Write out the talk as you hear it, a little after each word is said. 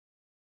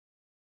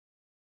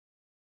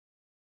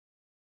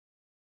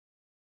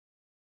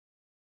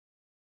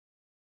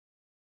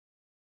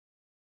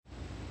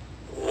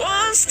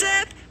one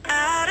step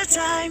at a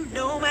time,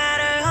 no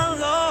matter how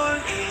long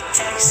it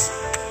takes.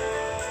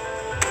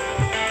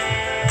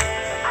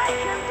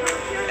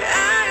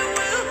 I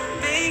will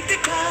make the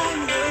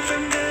climb, learn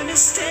from the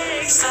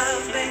mistakes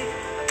I've made.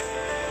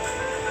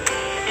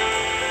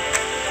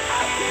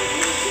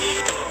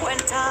 When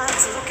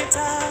times are looking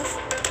tough,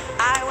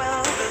 I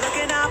will be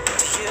looking up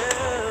to you.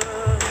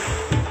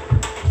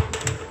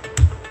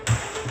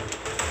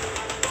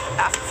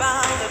 I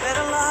found a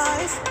better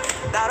life,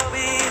 that'll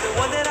be the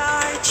one that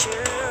I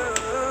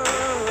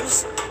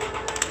choose.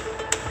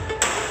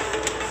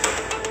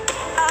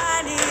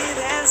 I need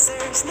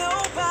answers,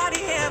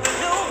 nobody ever,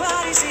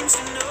 nobody seems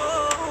to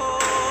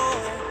know.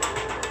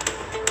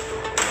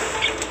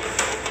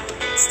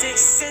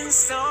 Sticks and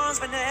stones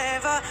will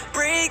never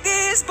break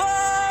these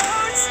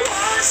bones.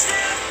 One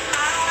step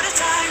at a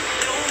time,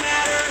 no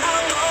matter how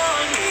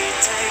long it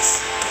takes.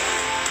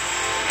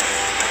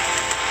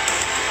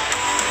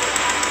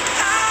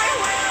 I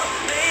will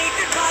make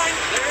the climb,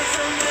 learn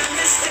from the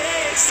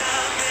mistakes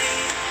I've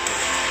made.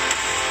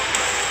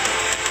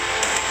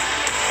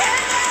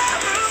 And I'll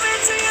prove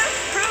it to you,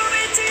 prove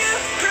it to you,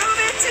 prove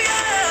it to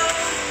you.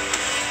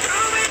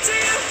 Prove it to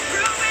you,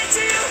 prove it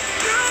to you,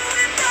 prove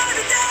it without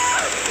a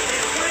doubt.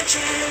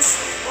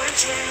 One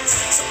chance,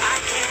 so I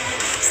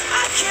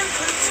can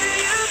prove to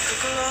you.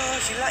 心を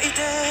開い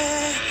て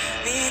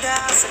見出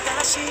す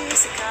新しい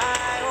世界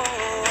を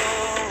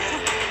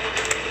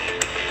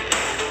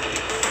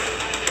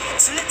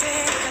連れて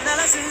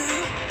必ず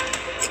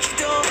行き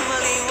止ま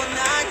りは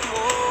ないも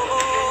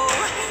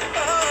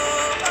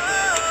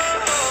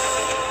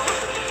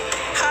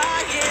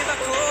言えば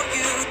こうい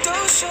うど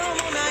うしよう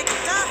もない答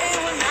え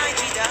はない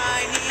時代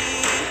に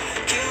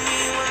君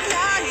は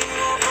何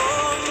を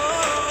思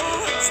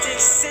う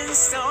Sticks and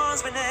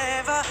stones will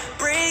never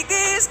break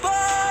these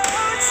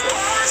bones.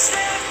 One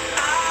step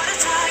at a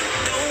time,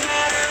 no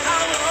matter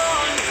how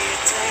long it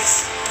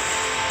takes.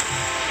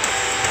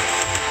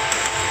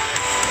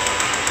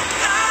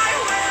 I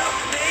will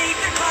make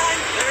the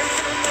climb, learn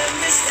from the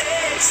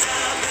mistakes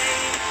I've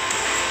made.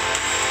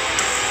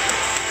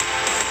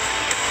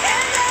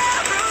 And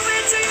I'll prove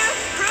it to you,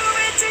 prove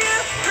it to you,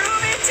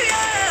 prove it to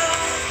you.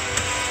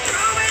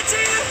 Prove it to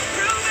you,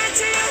 prove it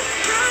to you,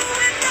 prove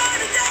it without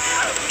a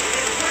doubt.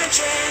 One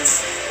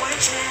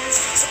chance,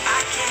 so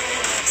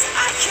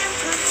I can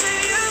prove to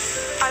you.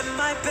 I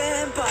might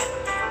bend, but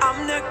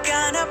I'm not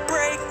gonna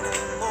break no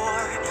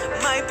more.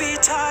 Might be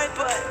tired,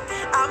 but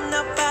I'm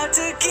not about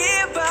to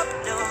give up,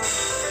 no.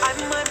 I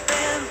might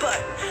bend,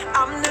 but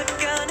I'm not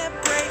gonna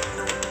break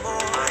no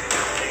more.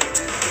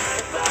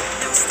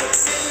 No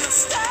sticks and no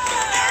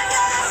stones. And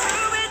I'll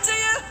prove it to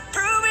you,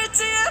 prove it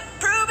to you,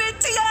 prove it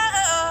to you.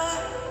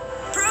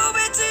 Prove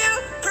it to you,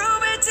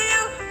 prove it to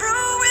you,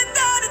 prove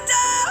without a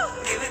doubt.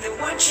 Give it the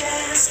one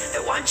chance,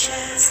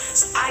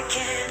 so I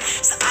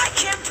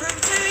can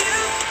prove to you.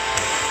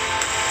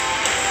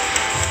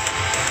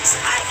 So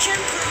I can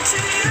prove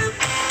to you.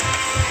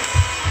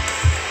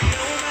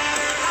 No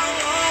matter how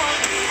long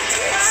it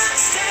takes, one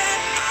step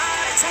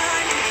at a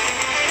time.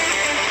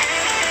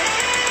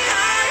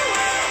 I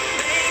will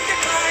make the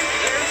climb,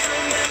 learn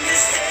from the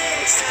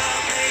mistakes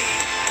I've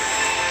made.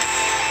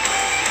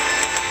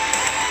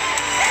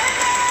 And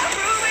I'll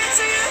prove it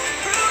to you,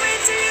 prove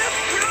it to you,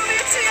 prove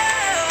it to you.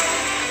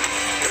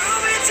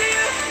 Prove it to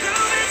you,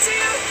 prove it to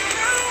you,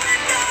 prove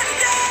without a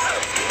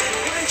doubt.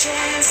 One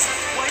chance,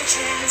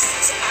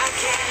 so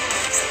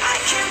I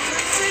can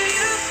prove to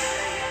you.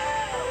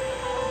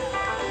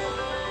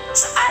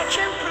 So I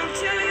can prove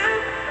to you.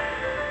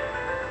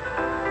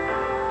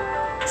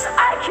 So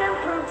I can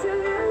prove to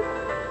you.